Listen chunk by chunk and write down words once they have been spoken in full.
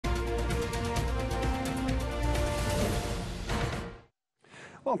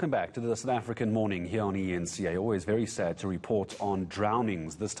Welcome back to the South African Morning here on ENCA. Always very sad to report on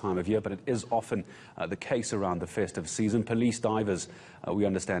drownings this time of year, but it is often the case around the festive season. Police divers, we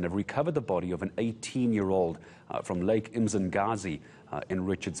understand, have recovered the body of an 18-year-old from Lake Mzingazi in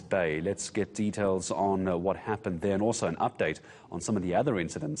Richards Bay. Let's get details on what happened there and also an update on some of the other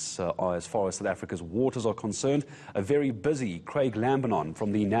incidents as far as South Africa's waters are concerned. A very busy Craig Lambinon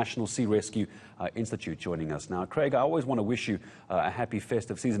from the National Sea Rescue Institute joining us now. Craig, I always want to wish you a happy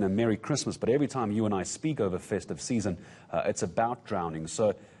festive season and Merry Christmas, but every time you and I speak over festive season, it's about drowning.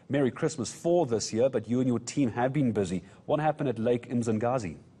 So Merry Christmas for this year, but you and your team have been busy. What happened at Lake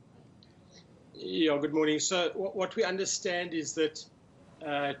Mzingazi? Yeah, good morning. So what we understand is that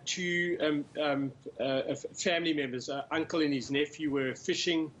two family members, uncle and his nephew, were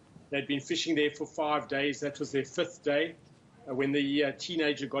fishing. They'd been fishing there for 5 days. That was their 5th day when the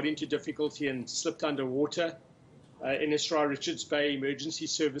teenager got into difficulty and slipped underwater. NSRI Richards Bay Emergency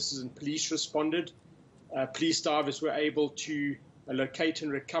Services and police responded. Police divers were able to locate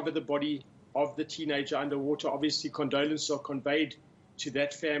and recover the body of the teenager underwater. Obviously, condolences are conveyed to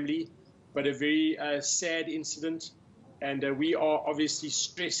that family, but a very sad incident. And we are obviously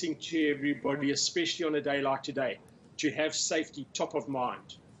stressing to everybody, especially on a day like today, to have safety top of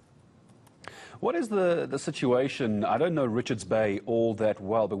mind. What is the situation? I don't know Richards Bay all that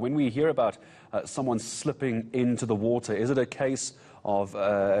well, but when we hear about someone slipping into the water, is it a case of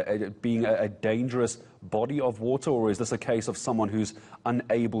being a dangerous body of water, or is this a case of someone who's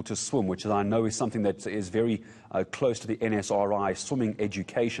unable to swim, which I know is something that is very close to the NSRI swimming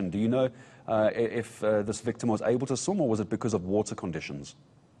education? Do you know if this victim was able to swim, or was it because of water conditions?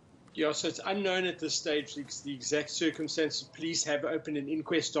 Yeah, so it's unknown at this stage the exact circumstances. Police have opened an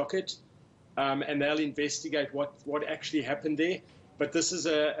inquest docket, and they'll investigate what actually happened there. But this is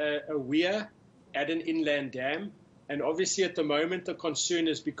a weir at an inland dam. And obviously at the moment the concern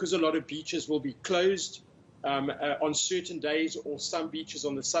is because a lot of beaches will be closed on certain days, or some beaches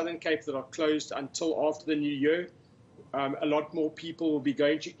on the Southern Cape that are closed until after the New Year. A lot more people will be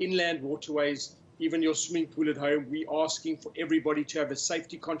going to inland waterways, even your swimming pool at home. We're asking for everybody to have a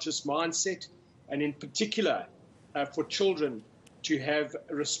safety-conscious mindset, and in particular for children to have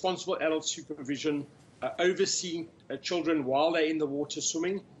responsible adult supervision, overseeing children while they're in the water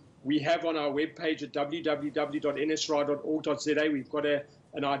swimming. We have on our webpage at www.nsri.org.za, we've got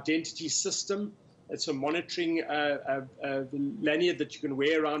an identity system. It's a monitoring lanyard that you can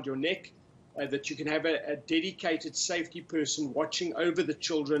wear around your neck, that you can have a dedicated safety person watching over the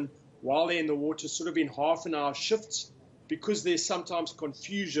children while they're in the water, sort of in half-an-hour shifts, because there's sometimes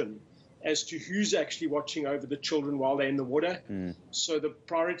confusion as to who's actually watching over the children while they're in the water. So the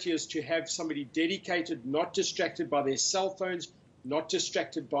priority is to have somebody dedicated, not distracted by their cell phones, not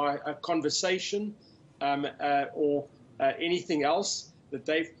distracted by a conversation or anything else, that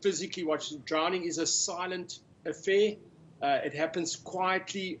they physically watch. Drowning is a silent affair. It happens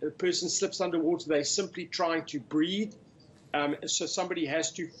quietly. A person slips underwater, they're simply trying to breathe. So somebody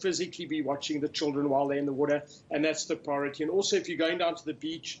has to physically be watching the children while they're in the water, and that's the priority. And also, if you're going down to the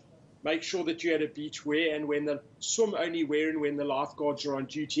beach, make sure that you're at a beach where and when the swim only where and when the lifeguards are on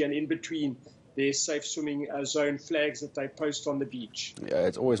duty, and in between there's safe swimming zone flags that they post on the beach. Yeah,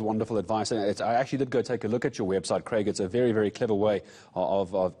 it's always wonderful advice. And I actually did go take a look at your website, Craig. It's a very, very clever way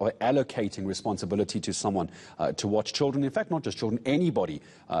of allocating responsibility to someone to watch children. In fact, not just children, anybody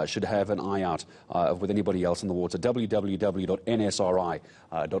should have an eye out with anybody else in the water.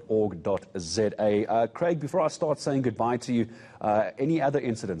 www.nsri.org.za. Craig, before I start saying goodbye to you, any other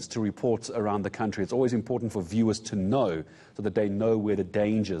incidents to report around the country? It's always important for viewers to know so that they know where the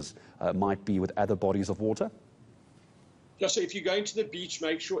dangers might be with other bodies of water. Yeah, so if you're going to the beach,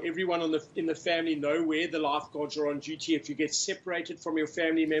 make sure everyone in the family know where the lifeguards are on duty. If you get separated from your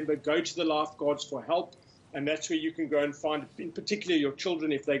family member, go to the lifeguards for help, and that's where you can go and find, in particular, your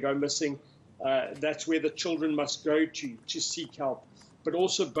children if they go missing. That's where the children must go to seek help. But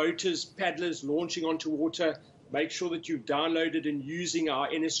also boaters, paddlers launching onto water, make sure that you've downloaded and using our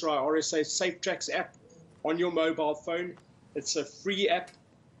NSRI RSA Safe Tracks app on your mobile phone. It's a free app.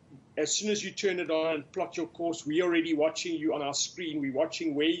 As soon as you turn it on and plot your course, we're already watching you on our screen. We're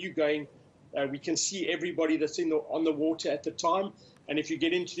watching where you're going. We can see everybody that's on the water at the time. And if you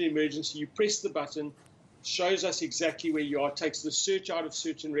get into an emergency, you press the button, shows us exactly where you are, takes the search out of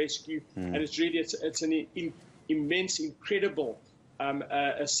search and rescue. And it's an immense, incredible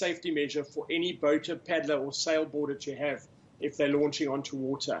a safety measure for any boater, paddler or sailboarder to have if they're launching onto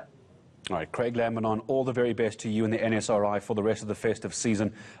water. All right, Craig Lambinon, all the very best to you and the NSRI for the rest of the festive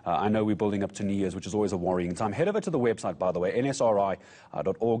season. I know we're building up to New Year's, which is always a worrying time. Head over to the website, by the way, nsri.org.za.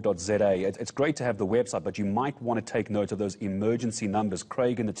 It's great to have the website, but you might want to take note of those emergency numbers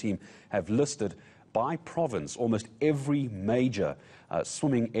Craig and the team have listed by province, almost every major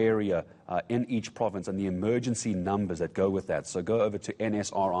swimming area in each province, and the emergency numbers that go with that. So go over to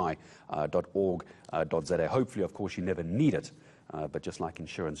nsri.org.za. Hopefully, of course, you never need it. But just like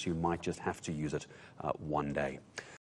insurance, you might just have to use it one day.